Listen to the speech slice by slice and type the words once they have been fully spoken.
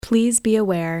Please be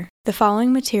aware, the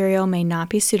following material may not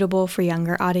be suitable for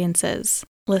younger audiences.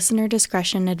 Listener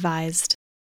discretion advised.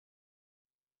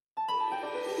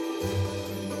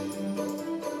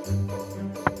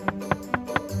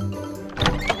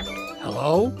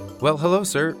 Hello? Well, hello,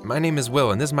 sir. My name is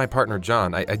Will, and this is my partner,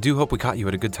 John. I do hope we caught you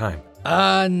at a good time.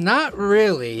 Not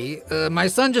really. My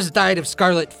son just died of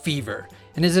scarlet fever.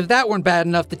 And as if that weren't bad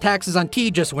enough, the taxes on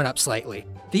tea just went up slightly.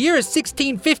 The year is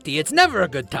 1650. It's never a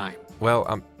good time. Well,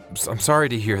 I'm sorry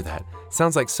to hear that.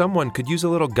 Sounds like someone could use a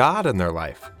little God in their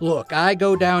life. Look, I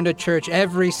go down to church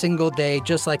every single day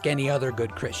just like any other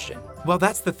good Christian. Well,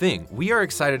 that's the thing. We are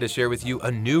excited to share with you a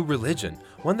new religion,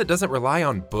 one that doesn't rely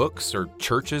on books or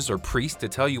churches or priests to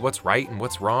tell you what's right and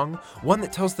what's wrong, one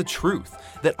that tells the truth,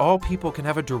 that all people can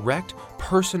have a direct,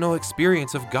 personal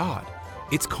experience of God.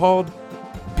 It's called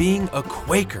being a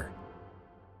Quaker.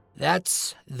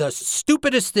 That's the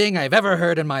stupidest thing I've ever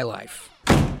heard in my life.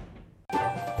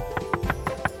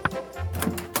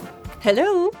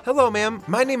 Hello? Hello, ma'am.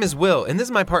 My name is Will, and this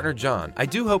is my partner, John. I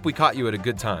do hope we caught you at a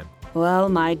good time. Well,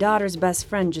 my daughter's best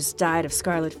friend just died of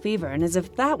scarlet fever, and as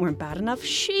if that weren't bad enough,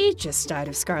 she just died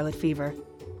of scarlet fever.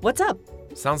 What's up?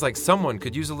 Sounds like someone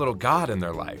could use a little God in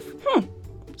their life.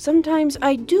 Sometimes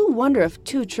I do wonder if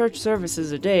 2 church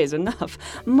services a day is enough.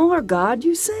 More God,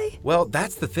 you say? Well,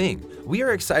 that's the thing. We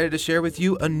are excited to share with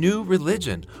you a new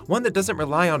religion, one that doesn't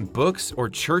rely on books or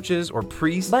churches or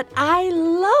priests. But I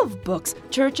love books,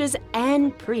 churches,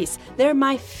 and priests. They're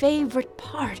my favorite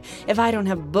part. If I don't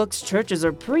have books, churches,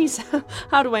 or priests,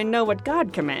 how do I know what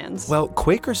God commands? Well,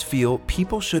 Quakers feel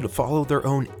people should follow their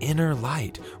own inner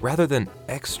light rather than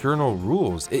external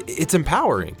rules. It's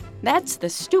empowering. That's the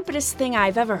stupidest thing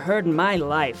I've ever heard in my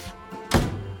life.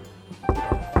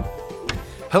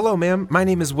 Hello, ma'am. My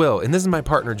name is Will, and this is my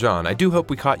partner, John. I do hope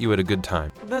we caught you at a good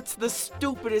time. That's the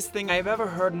stupidest thing I've ever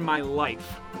heard in my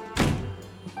life.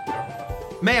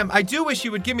 Ma'am, I do wish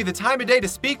you would give me the time of day to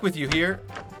speak with you here.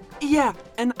 Yeah,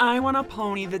 and I want a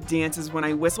pony that dances when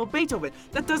I whistle Beethoven.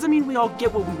 That doesn't mean we all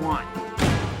get what we want.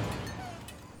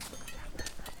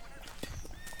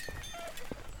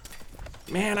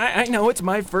 Man, I know it's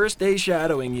my first day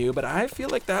shadowing you, but I feel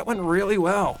like that went really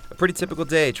well. A pretty typical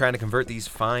day trying to convert these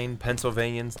fine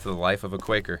Pennsylvanians to the life of a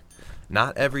Quaker.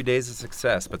 Not every day is a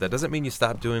success, but that doesn't mean you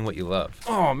stop doing what you love.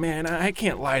 Oh man, I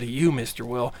can't lie to you, Mr.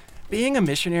 Will. Being a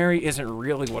missionary isn't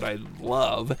really what I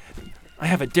love. I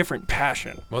have a different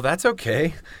passion. Well, that's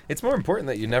okay. It's more important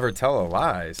that you never tell a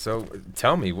lie. So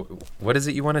tell me, what is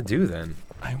it you want to do then?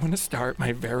 I want to start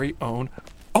my very own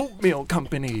oatmeal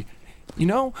company. You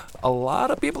know, a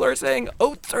lot of people are saying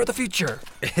oats are the future.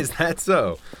 Is that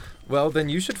so? Well, then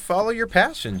you should follow your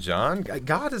passion, John.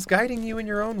 God is guiding you in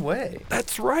your own way.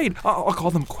 That's right. I'll call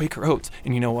them Quaker Oats.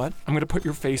 And you know what? I'm going to put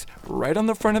your face right on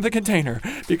the front of the container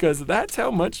because that's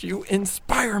how much you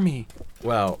inspire me.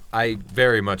 Well, I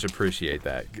very much appreciate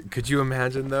that. Could you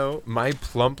imagine, though, my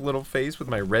plump little face with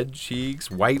my red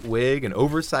cheeks, white wig, and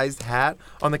oversized hat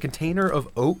on the container of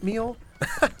oatmeal?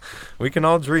 We can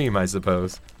all dream, I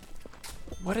suppose.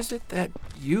 What is it that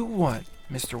you want,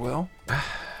 Mr. Will?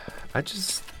 I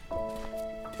just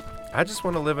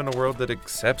want to live in a world that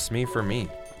accepts me for me.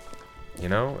 You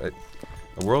know,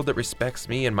 a world that respects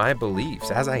me and my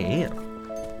beliefs as I am.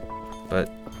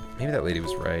 But maybe that lady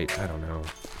was right. I don't know.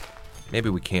 Maybe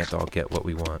we can't all get what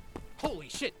we want. Holy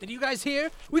shit, did you guys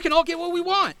hear? We can all get what we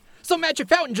want. Some magic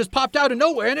fountain just popped out of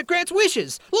nowhere and it grants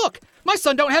wishes. Look, my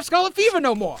son don't have scarlet fever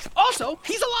no more. Also,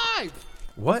 he's alive.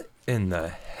 What in the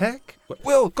heck?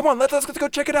 Will, come on, let's go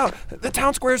check it out. The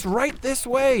town square's right this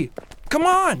way. Come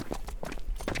on.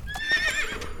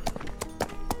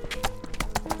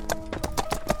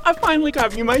 I finally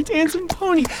got me my dancing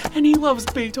pony, and he loves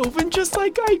Beethoven just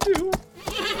like I do.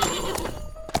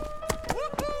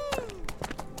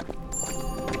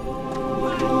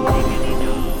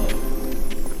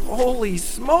 Holy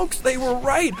smokes, they were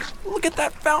right. Look at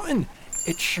that fountain.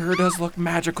 It sure does look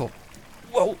magical.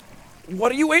 Well,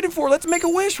 what are you waiting for? Let's make a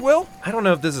wish, Will. I don't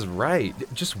know if this is right.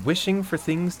 Just wishing for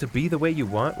things to be the way you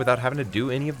want without having to do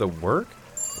any of the work?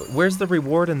 Where's the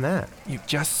reward in that? You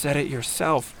just said it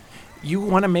yourself. You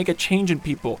want to make a change in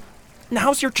people.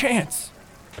 Now's your chance.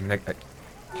 I mean,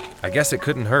 I guess it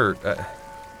couldn't hurt.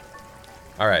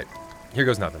 All right, here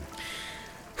goes nothing.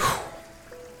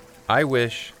 I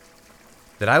wish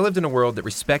that I lived in a world that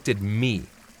respected me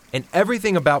and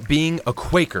everything about being a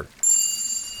Quaker.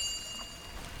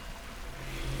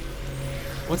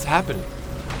 What's happening?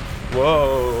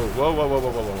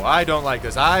 Whoa. I don't like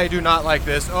this. I do not like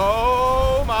this.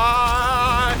 Oh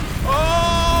my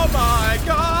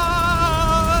God.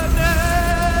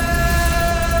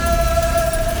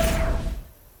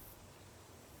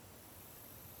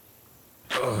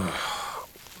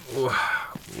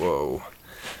 Whoa.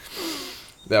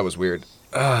 That was weird.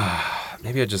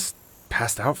 Maybe I just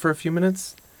passed out for a few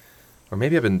minutes? Or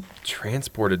maybe I've been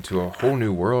transported to a whole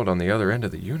new world on the other end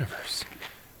of the universe.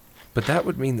 But that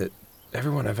would mean that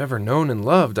everyone I've ever known and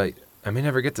loved, I may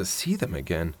never get to see them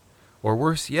again. Or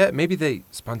worse yet, maybe they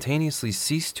spontaneously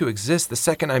ceased to exist the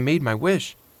second I made my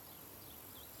wish.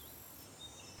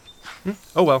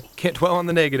 Oh well, can't dwell on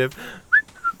the negative.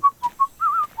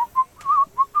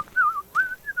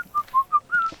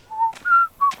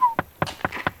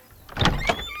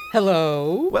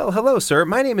 Hello? Well, hello, sir.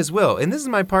 My name is Will, and this is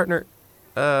my partner...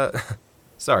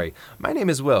 Sorry. My name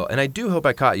is Will, and I do hope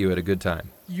I caught you at a good time.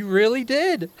 You really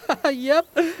did. Yep.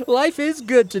 Life is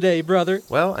good today, brother.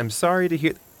 Well, I'm sorry to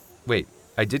hear... Wait,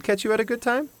 I did catch you at a good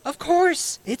time? Of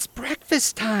course. It's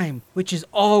breakfast time, which is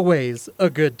always a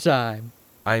good time.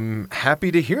 I'm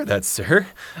happy to hear that, sir.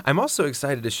 I'm also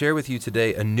excited to share with you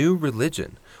today a new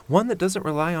religion, one that doesn't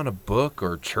rely on a book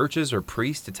or churches or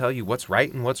priests to tell you what's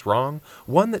right and what's wrong,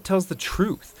 one that tells the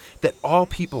truth, that all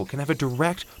people can have a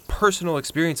direct, personal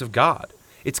experience of God.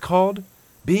 It's called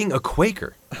being a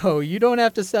Quaker. Oh, you don't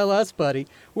have to sell us, buddy.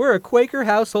 We're a Quaker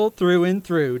household through and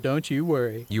through, don't you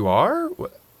worry. You are?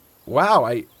 Wow,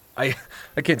 I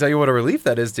can't tell you what a relief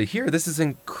that is to hear. This is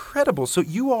incredible. So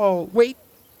you all... Wait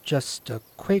just a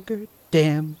Quaker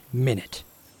damn minute.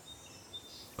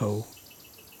 Oh,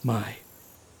 my.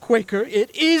 Quaker,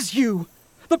 it is you!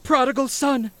 The prodigal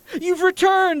son! You've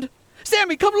returned!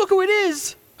 Sammy, come look who it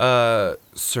is!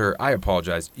 Sir, I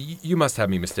apologize. You must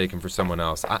have me mistaken for someone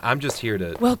else. I'm just here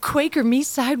to... Well, Quaker me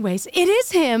sideways. It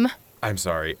is him! I'm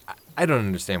sorry. I don't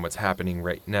understand what's happening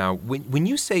right now. When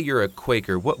you say you're a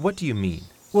Quaker, what do you mean?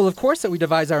 Well, of course that we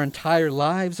devise our entire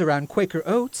lives around Quaker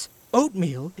oats.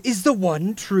 Oatmeal is the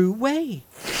one true way.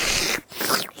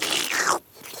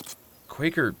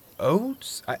 Quaker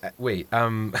oats? I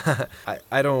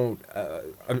don't...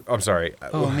 I'm sorry.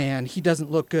 Oh, man, he doesn't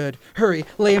look good. Hurry,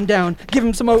 lay him down. Give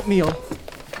him some oatmeal.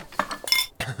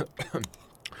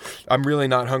 I'm really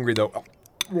not hungry, though.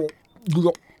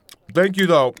 Thank you,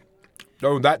 though.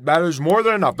 No, that is more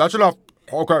than enough. That's enough.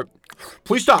 Okay.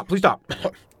 Please stop.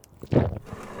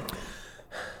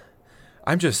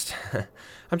 I'm just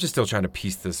still trying to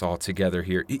piece this all together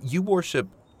here. You worship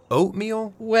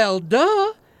oatmeal? Well,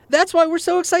 duh. That's why we're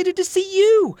so excited to see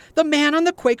you, the man on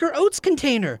the Quaker Oats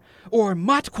container, or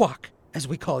Matquak, as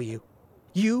we call you.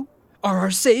 You are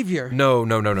our savior. No.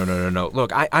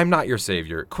 Look, I'm not your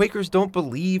savior. Quakers don't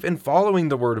believe in following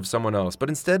the word of someone else, but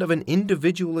instead of an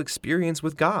individual experience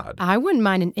with God. I wouldn't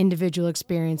mind an individual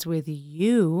experience with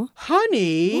you.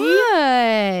 Honey!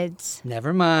 What?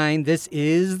 Never mind. This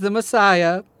is the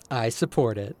Messiah. I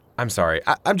support it. I'm sorry.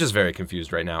 I'm just very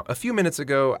confused right now. A few minutes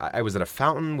ago, I was at a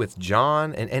fountain with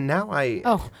John, and now I...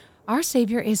 Oh, our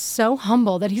Savior is so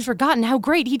humble that he's forgotten how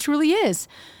great he truly is.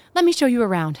 Let me show you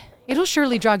around. It'll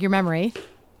surely jog your memory.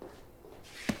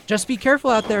 Just be careful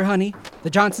out there, honey. The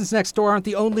Johnsons next door aren't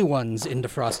the only ones into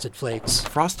Frosted Flakes.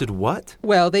 Frosted what?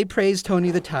 Well, they praise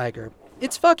Tony the Tiger.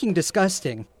 It's fucking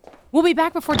disgusting. We'll be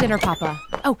back before dinner, Papa.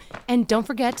 Oh, and don't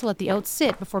forget to let the oats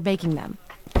sit before baking them.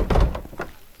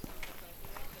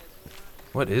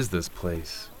 What is this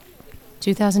place?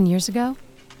 2,000 years ago,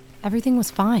 everything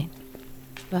was fine.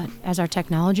 But as our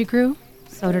technology grew,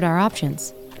 so did our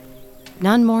options.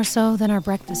 None more so than our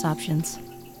breakfast options.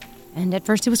 And at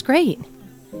first it was great.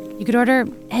 You could order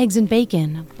eggs and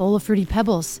bacon, a bowl of Fruity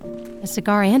Pebbles, a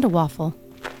cigar and a waffle.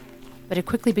 But it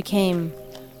quickly became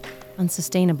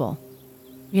unsustainable.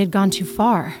 We had gone too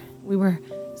far. We were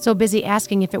so busy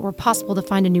asking if it were possible to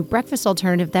find a new breakfast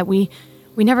alternative that we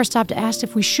never stopped to ask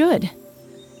if we should.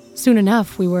 Soon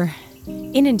enough, we were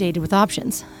inundated with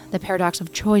options. The paradox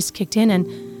of choice kicked in,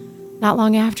 and not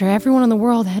long after, everyone in the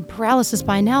world had paralysis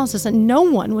by analysis, and no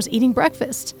one was eating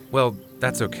breakfast. Well,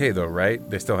 that's okay, though, right?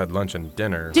 They still had lunch and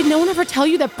dinner. Did no one ever tell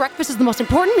you that breakfast is the most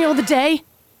important meal of the day?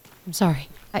 I'm sorry.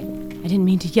 I didn't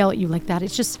mean to yell at you like that.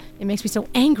 It makes me so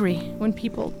angry when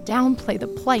people downplay the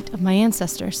plight of my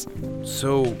ancestors.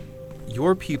 So,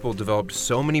 your people developed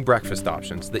so many breakfast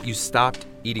options that you stopped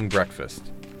eating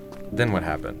breakfast. Then what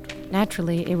happened?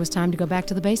 Naturally, it was time to go back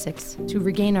to the basics, to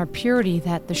regain our purity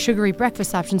that the sugary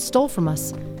breakfast options stole from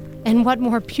us. And what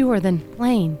more pure than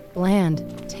plain,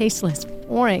 bland, tasteless,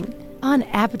 boring,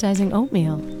 unappetizing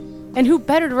oatmeal? And who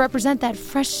better to represent that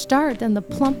fresh start than the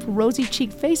plump,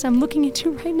 rosy-cheeked face I'm looking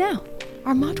into right now?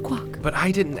 Our Matquak. But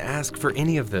I didn't ask for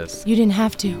any of this. You didn't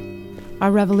have to.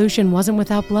 Our revolution wasn't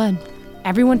without blood.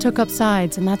 Everyone took up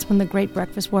sides, and that's when the Great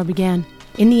Breakfast War began.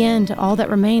 In the end, all that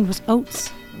remained was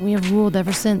oats. We have ruled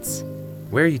ever since.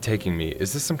 Where are you taking me?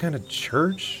 Is this some kind of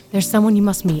church? There's someone you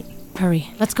must meet. Hurry,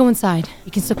 let's go inside.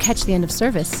 You can still catch the end of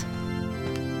service.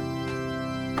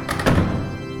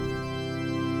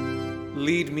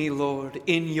 Lead me, Lord,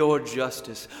 in your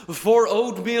justice, for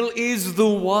oatmeal is the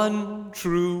one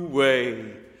true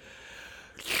way.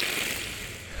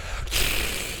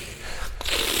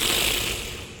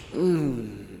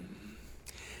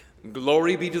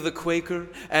 Glory be to the Quaker,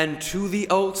 and to the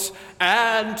oats,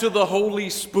 and to the holy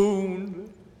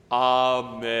spoon.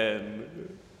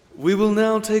 Amen. We will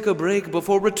now take a break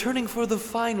before returning for the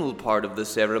final part of the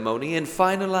ceremony and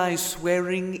finalize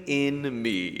swearing in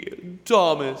me,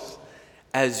 Thomas,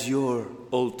 as your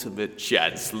ultimate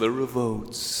Chancellor of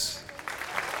Oats.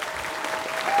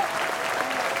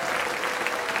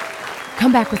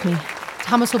 Come back with me.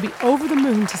 Thomas will be over the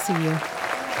moon to see you.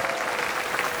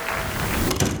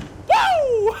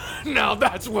 Woo! Now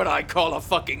that's what I call a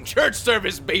fucking church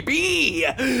service, baby!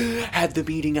 Had the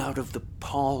meeting out of the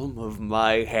palm of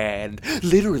my hand.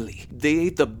 Literally, they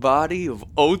ate the body of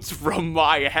Oats from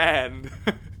my hand.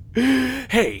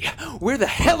 Hey, where the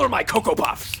hell are my Cocoa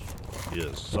Puffs?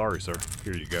 Yes, sorry, sir.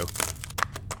 Here you go.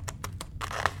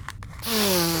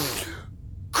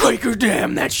 Quaker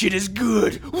damn, that shit is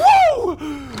good!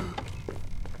 Woo!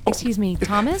 Excuse me,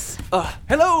 Thomas?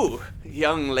 Hello,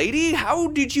 young lady. How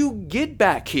did you get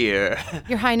back here?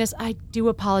 Your Highness, I do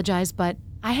apologize, but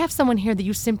I have someone here that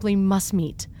you simply must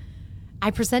meet. I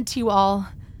present to you all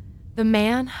the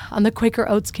man on the Quaker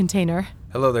Oats container.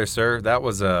 Hello there, sir. That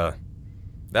was a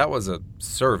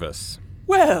service.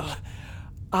 Well,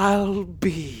 I'll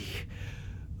be.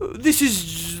 This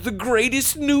is the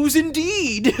greatest news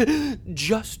indeed.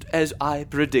 Just as I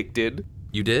predicted.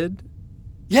 You did?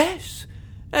 Yes.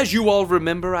 As you all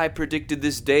remember, I predicted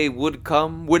this day would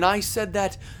come when I said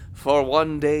that for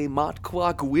one day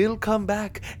Motquak will come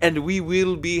back and we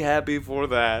will be happy for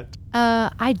that.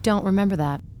 I don't remember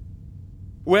that.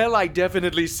 Well, I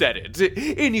definitely said it.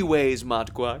 Anyways,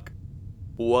 Motquak,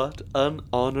 what an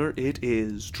honor it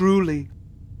is, truly.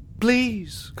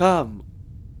 Please, come,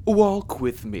 walk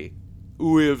with me.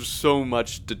 We have so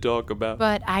much to talk about.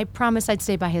 But I promised I'd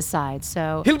stay by his side,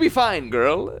 so... He'll be fine,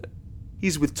 girl.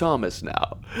 He's with Thomas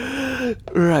now.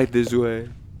 Right this way.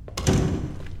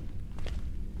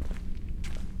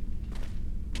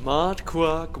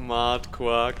 Motquak,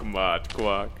 Motquak,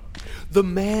 Motquak. The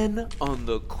man on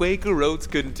the Quaker Oats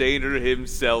container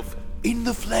himself, in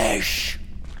the flesh.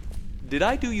 Did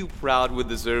I do you proud with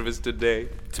the service today?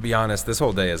 To be honest, this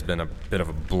whole day has been a bit of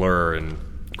a blur, and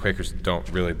Quakers don't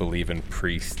really believe in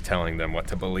priests telling them what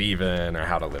to believe in or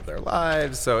how to live their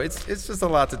lives, so it's just a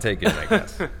lot to take in, I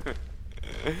guess.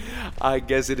 I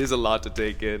guess it is a lot to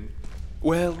take in.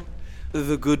 Well,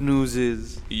 the good news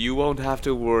is you won't have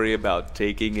to worry about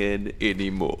taking in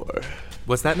anymore.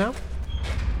 What's that now?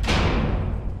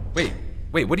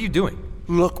 Wait, what are you doing?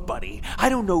 Look, buddy, I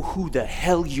don't know who the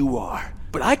hell you are,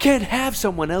 but I can't have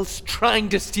someone else trying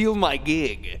to steal my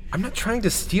gig. I'm not trying to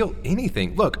steal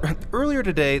anything. Look, earlier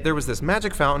today there was this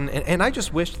magic fountain, and I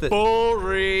just wished that...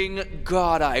 Boring.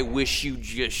 God, I wish you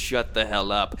just shut the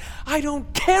hell up. I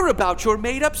don't care about your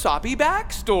made-up soppy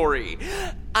backstory.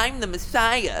 I'm the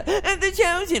Messiah, the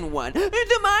chosen one,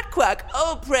 the Motquak.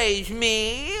 Oh, praise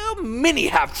me. Many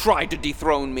have tried to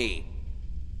dethrone me,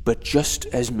 but just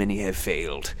as many have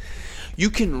failed. You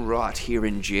can rot here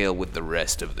in jail with the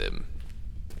rest of them.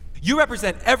 You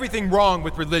represent everything wrong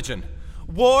with religion.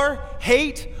 War,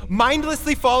 hate,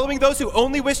 mindlessly following those who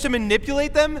only wish to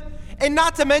manipulate them. And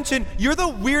not to mention, you're the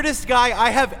weirdest guy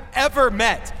I have ever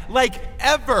met. Like,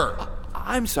 ever.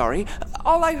 I'm sorry.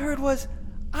 All I heard was,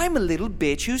 I'm a little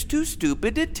bitch who's too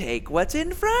stupid to take what's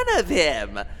in front of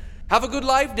him. Have a good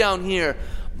life down here,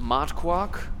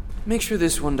 Motquak. Make sure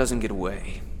this one doesn't get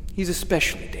away. He's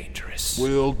especially dangerous.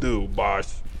 Will do,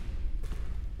 boss.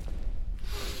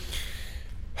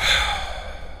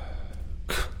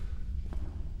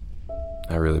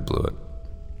 I really blew it.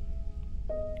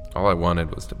 All I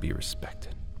wanted was to be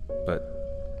respected. But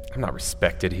I'm not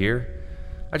respected here.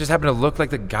 I just happen to look like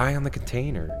the guy on the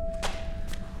container.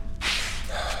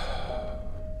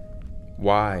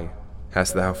 Why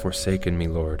hast thou forsaken me,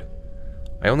 Lord?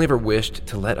 I only ever wished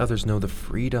to let others know the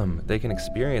freedom they can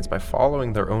experience by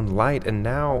following their own light, and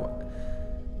now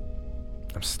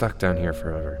I'm stuck down here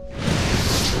forever.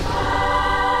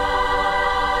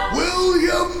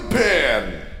 William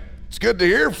Penn! It's good to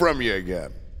hear from you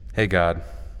again. Hey, God.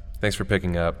 Thanks for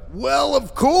picking up. Well,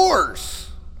 of course.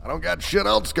 I don't got shit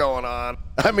else going on.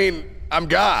 I mean, I'm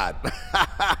God.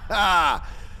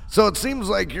 So it seems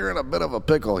like you're in a bit of a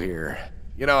pickle here.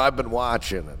 You know, I've been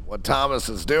watching, and what Thomas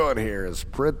is doing here is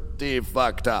pretty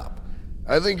fucked up.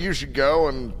 I think you should go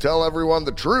and tell everyone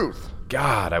the truth.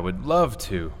 God, I would love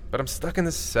to, but I'm stuck in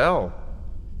this cell.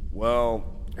 Well,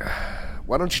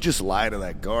 why don't you just lie to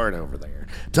that guard over there?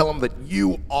 Tell him that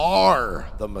you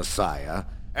are the Messiah,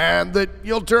 and that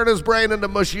you'll turn his brain into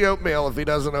mushy oatmeal if he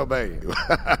doesn't obey you.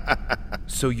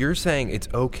 So you're saying it's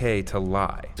okay to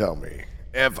lie? Tell me,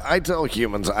 if I tell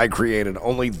humans I created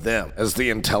only them as the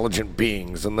intelligent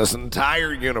beings in this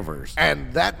entire universe,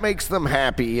 and that makes them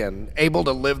happy and able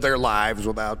to live their lives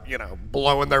without,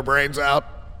 blowing their brains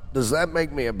out, does that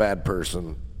make me a bad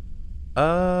person?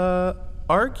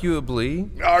 Arguably.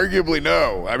 Arguably,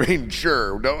 no. I mean,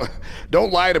 sure,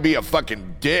 don't lie to be a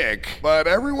fucking dick, but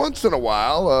every once in a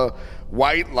while, a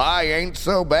white lie ain't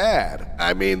so bad.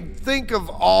 I mean, think of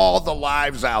all the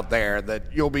lives out there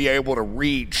that you'll be able to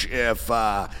reach if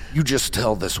you just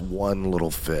tell this one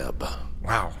little fib.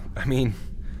 Wow. I mean,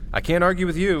 I can't argue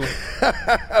with you.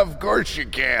 Of course you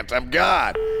can't. I'm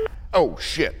God. Oh,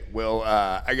 shit. Well,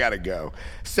 I gotta go.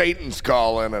 Satan's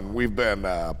calling, and we've been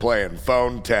playing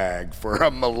phone tag for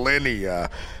a millennia.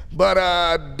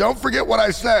 But don't forget what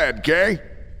I said, okay?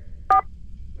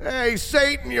 Hey,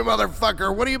 Satan, you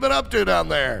motherfucker. What have you been up to down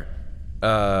there?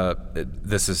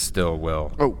 This is still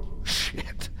Will. Oh,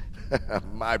 shit.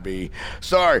 My B.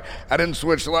 Sorry, I didn't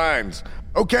switch lines.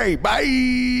 Okay, bye!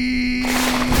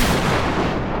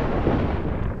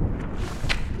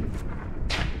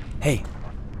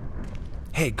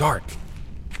 Hey, guard.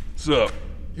 Sup?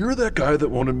 You're that guy that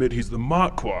won't admit he's the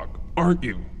Motquok, aren't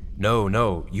you?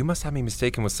 No, you must have me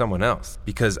mistaken with someone else,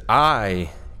 because I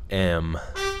am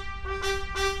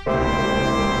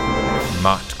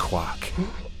Motquok.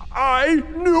 I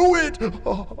knew it!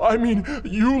 I mean,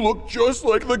 you look just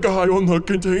like the guy on the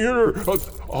container.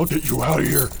 I'll get you out of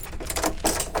here.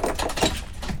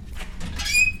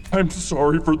 I'm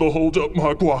sorry for the holdup,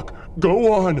 Motquok.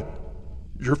 Go on.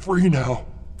 You're free now.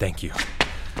 Thank you.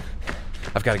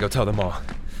 I've got to go tell them all.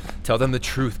 Tell them the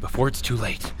truth before it's too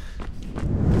late.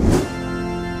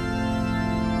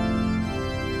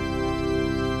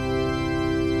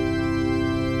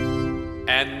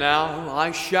 And now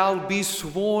I shall be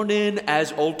sworn in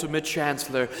as Ultimate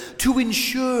Chancellor to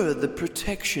ensure the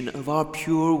protection of our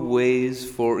pure ways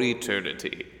for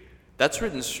eternity. That's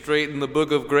written straight in the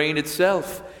Book of Grain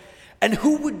itself. And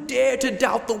who would dare to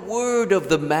doubt the word of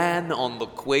the man on the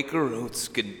Quaker Oats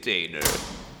container?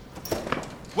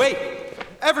 Wait!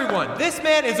 Everyone, this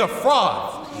man is a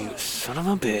fraud! You son of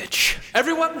a bitch.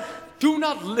 Everyone, do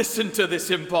not listen to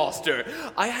this imposter.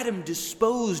 I had him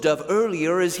disposed of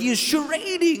earlier as he is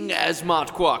charading as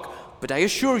Motquok. But I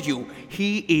assure you,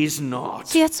 he is not.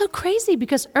 See, that's so crazy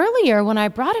because earlier when I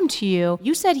brought him to you,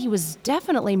 you said he was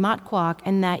definitely Motquok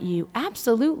and that you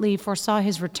absolutely foresaw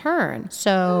his return.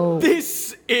 So...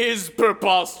 This is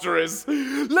preposterous.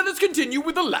 Let us continue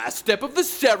with the last step of the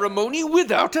ceremony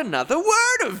without another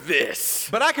word of this.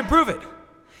 But I can prove it.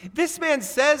 This man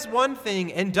says one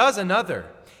thing and does another.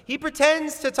 He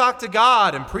pretends to talk to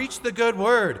God and preach the good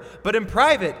word, but in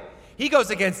private, he goes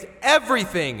against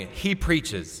everything he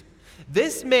preaches.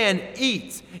 This man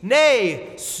eats,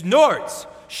 nay, snorts,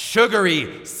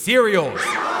 sugary cereals.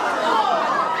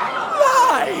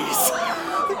 Lies!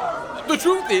 The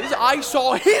truth is, I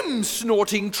saw him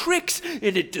snorting tricks,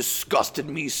 and it disgusted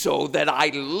me so that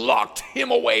I locked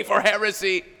him away for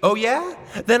heresy. Oh yeah?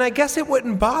 Then I guess it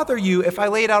wouldn't bother you if I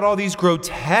laid out all these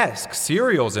grotesque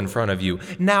cereals in front of you,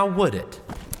 now would it?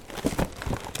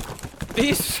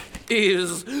 This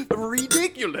is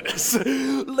ridiculous.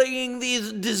 Laying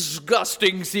these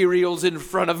disgusting cereals in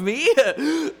front of me.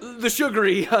 The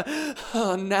sugary,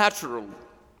 natural,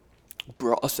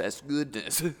 processed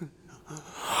goodness.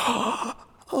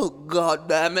 Oh, God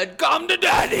damn it, come to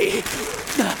daddy!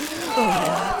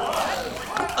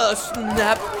 A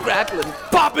snap, crackle, and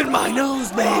pop in my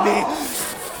nose, baby!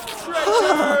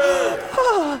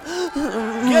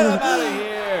 Get him out of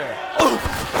here! Oh,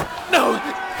 no!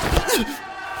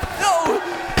 No!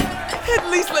 At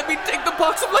least let me take the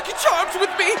box of Lucky Charms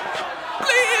with me!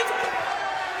 Please!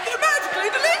 They're magically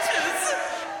delicious!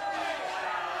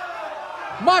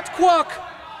 Motquok!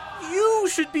 You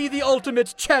should be the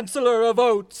ultimate Chancellor of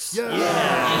Oats! No!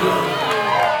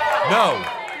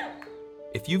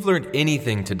 If you've learned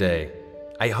anything today,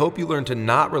 I hope you learn to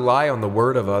not rely on the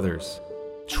word of others.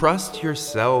 Trust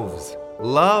yourselves.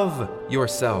 Love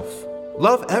yourself.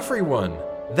 Love everyone.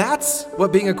 That's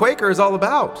what being a Quaker is all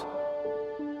about.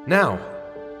 Now,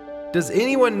 does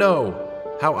anyone know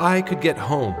how I could get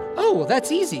home? Oh,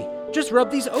 that's easy. Just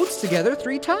rub these oats together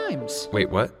 3 times. Wait,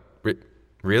 what?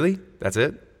 Really? That's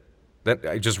it? That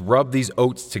I just rub these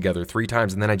oats together 3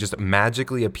 times and then I just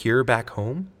magically appear back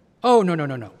home? Oh,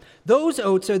 no. Those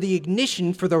oats are the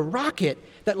ignition for the rocket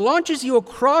that launches you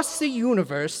across the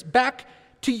universe back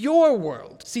to your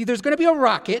world. See, there's going to be a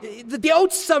rocket. The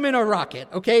Oats summon a rocket,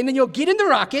 okay? And then you'll get in the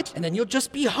rocket, and then you'll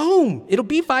just be home. It'll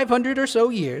be 500 or so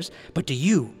years, but to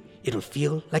you, it'll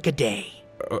feel like a day.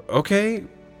 Okay.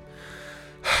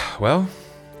 Well,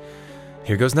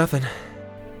 here goes nothing.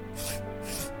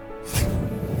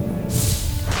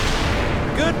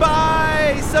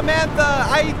 Goodbye, Samantha.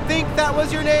 I think that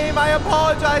was your name. I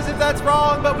apologize if that's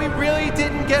wrong, but we really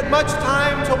didn't get much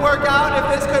time to work out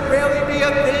if this could really be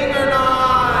a thing or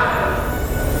not.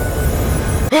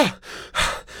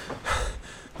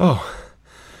 Oh.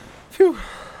 Phew.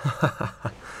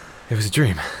 It was a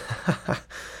dream.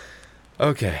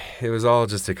 Okay, it was all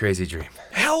just a crazy dream.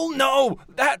 Hell no!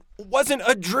 That wasn't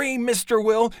a dream, Mr.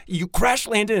 Will. You crash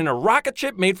landed in a rocket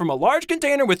ship made from a large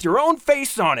container with your own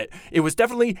face on it. It was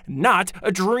definitely not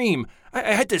a dream.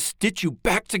 I had to stitch you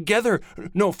back together.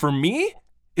 No, for me,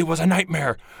 it was a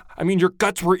nightmare. I mean, your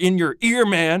guts were in your ear,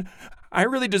 man. I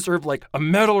really deserve, like, a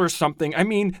medal or something. I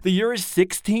mean, the year is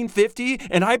 1650,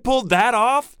 and I pulled that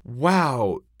off?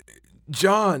 Wow.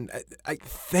 John, I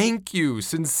thank you,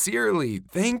 sincerely,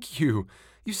 thank you.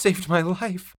 You saved my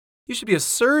life. You should be a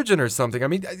surgeon or something. I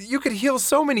mean, you could heal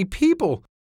so many people.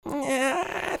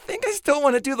 Yeah, I think I still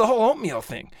want to do the whole oatmeal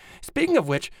thing. Speaking of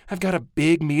which, I've got a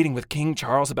big meeting with King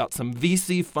Charles about some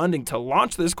VC funding to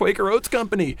launch this Quaker Oats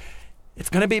company. It's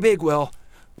going to be big, Will.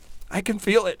 I can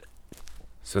feel it.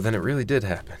 So then it really did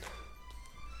happen.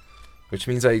 Which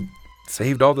means I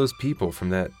saved all those people from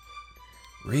that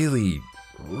really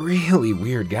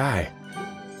weird guy.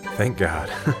 Thank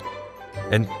God.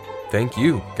 And thank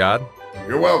you, God.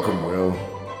 You're welcome, Will.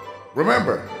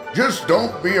 Remember, just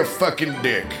don't be a fucking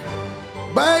dick.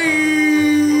 Bye!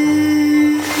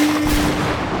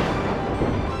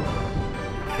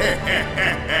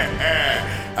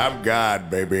 I'm God,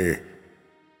 baby.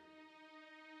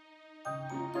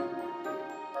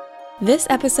 This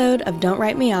episode of Don't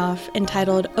Write Me Off,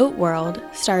 entitled Oatworld,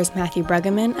 stars Matthew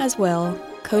Bruggeman as Will,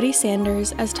 Cody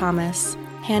Sanders as Thomas,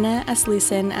 Hannah S.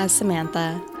 Leeson as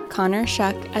Samantha, Connor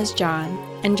Shuck as John,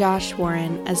 and Josh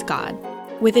Warren as God,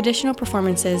 with additional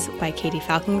performances by Katie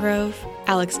Falcongrove,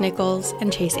 Alex Nichols,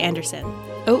 and Chase Anderson.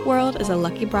 Oatworld is a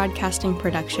Lucky Broadcasting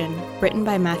production, written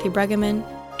by Matthew Bruggeman,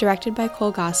 directed by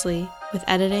Cole Gosley, with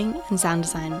editing and sound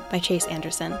design by Chase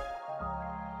Anderson.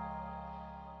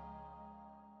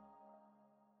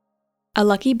 A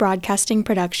Lucky Broadcasting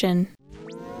production.